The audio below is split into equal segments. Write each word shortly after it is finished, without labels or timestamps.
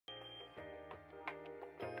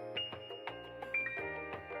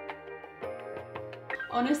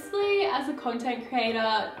Honestly, as a content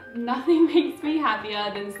creator, nothing makes me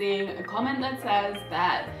happier than seeing a comment that says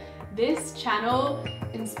that this channel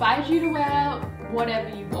inspires you to wear whatever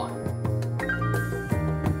you want.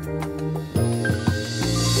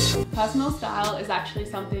 Personal style is actually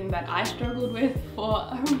something that I struggled with for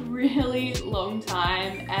a really long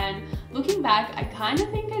time, and looking back, I kind of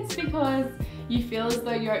think it's because you feel as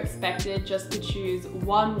though you're expected just to choose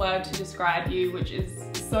one word to describe you, which is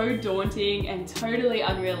so daunting and totally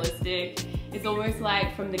unrealistic. It's almost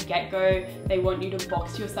like from the get-go, they want you to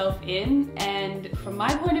box yourself in, and from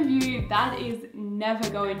my point of view, that is never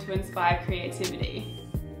going to inspire creativity.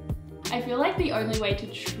 I feel like the only way to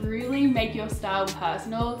truly make your style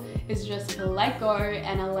personal is just to let go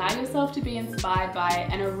and allow yourself to be inspired by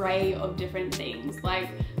an array of different things, like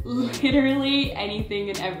literally anything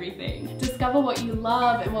and everything. Discover what you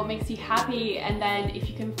love and what makes you happy, and then if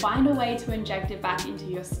you can find a way to inject it back into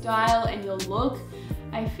your style and your look,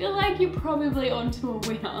 I feel like you're probably onto a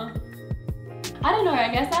winner. I don't know,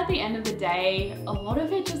 I guess at the end of the day, a lot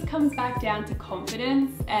of it just comes back down to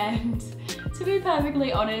confidence, and to be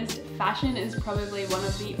perfectly honest, fashion is probably one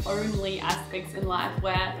of the only aspects in life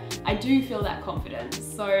where I do feel that confidence.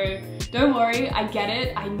 So don't worry, I get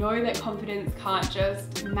it. I know that confidence can't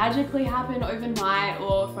just magically happen overnight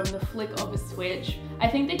or from the flick of a switch. I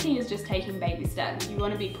think the key is just taking baby steps. You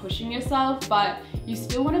want to be pushing yourself, but you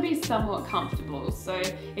still want to be somewhat comfortable. So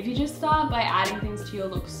if you just start by adding things to your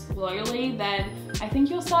look slowly, then I think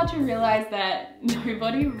you'll start to realize that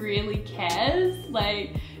nobody really cares.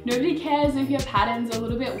 Like, nobody cares if your pattern's a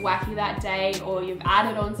little bit wacky that day or you've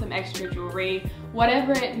added on some extra jewelry,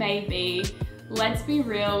 whatever it may be. Let's be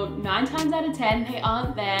real, 9 times out of 10, they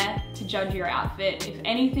aren't there to judge your outfit. If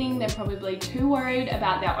anything, they're probably too worried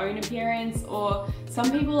about their own appearance, or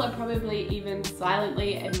some people are probably even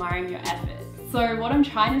silently admiring your effort. So what I'm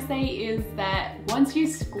trying to say is that once you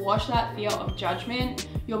squash that fear of judgment,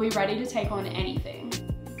 you'll be ready to take on anything.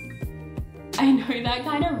 I know that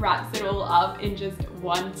kind of wraps it all up in just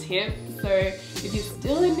one tip. So if you're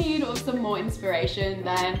still in need of some more inspiration,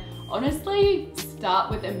 then honestly,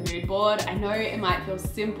 start with a mood board. I know it might feel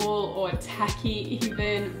simple or tacky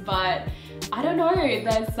even, but I don't know,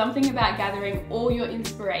 there's something about gathering all your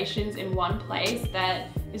inspirations in one place that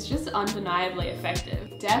is just undeniably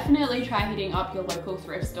effective. Definitely try hitting up your local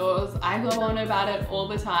thrift stores. I go on about it all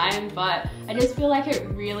the time, but I just feel like it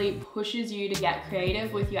really pushes you to get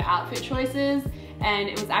creative with your outfit choices, and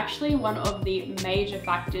it was actually one of the major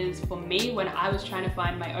factors for me when I was trying to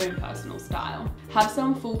find my own personal style. Have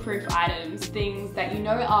some foolproof items, things that you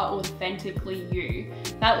know are authentically you.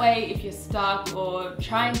 That way, if you're stuck or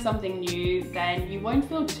trying something new, then you won't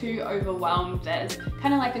feel too overwhelmed. There's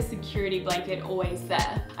kind of like a security blanket always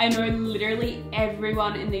there. I know literally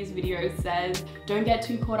everyone in these videos says don't get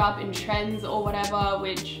too caught up in trends or whatever,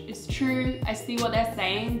 which is true. I see what they're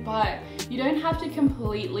saying, but you don't have to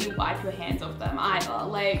completely wipe your hands off them either.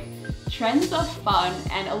 Like, trends are fun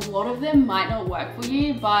and a lot of them might not work for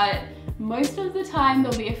you, but most of the time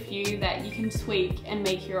there'll be a few that you can tweak and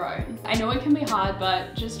make your own. I know it can be hard,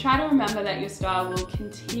 but just try to remember that your style will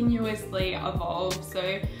continuously evolve.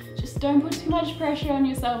 So just don't put too much pressure on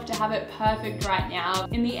yourself to have it perfect right now.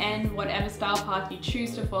 In the end, whatever style path you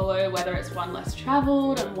choose to follow, whether it's one less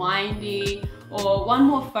traveled and windy or one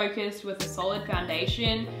more focused with a solid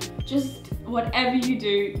foundation, just whatever you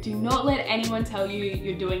do, do not let anyone tell you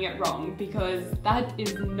you're doing it wrong, because that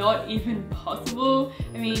is not even possible.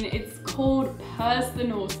 I mean, it's called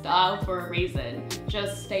personal style for a reason.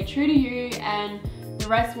 Just stay true to you and the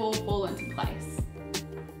rest will fall into place.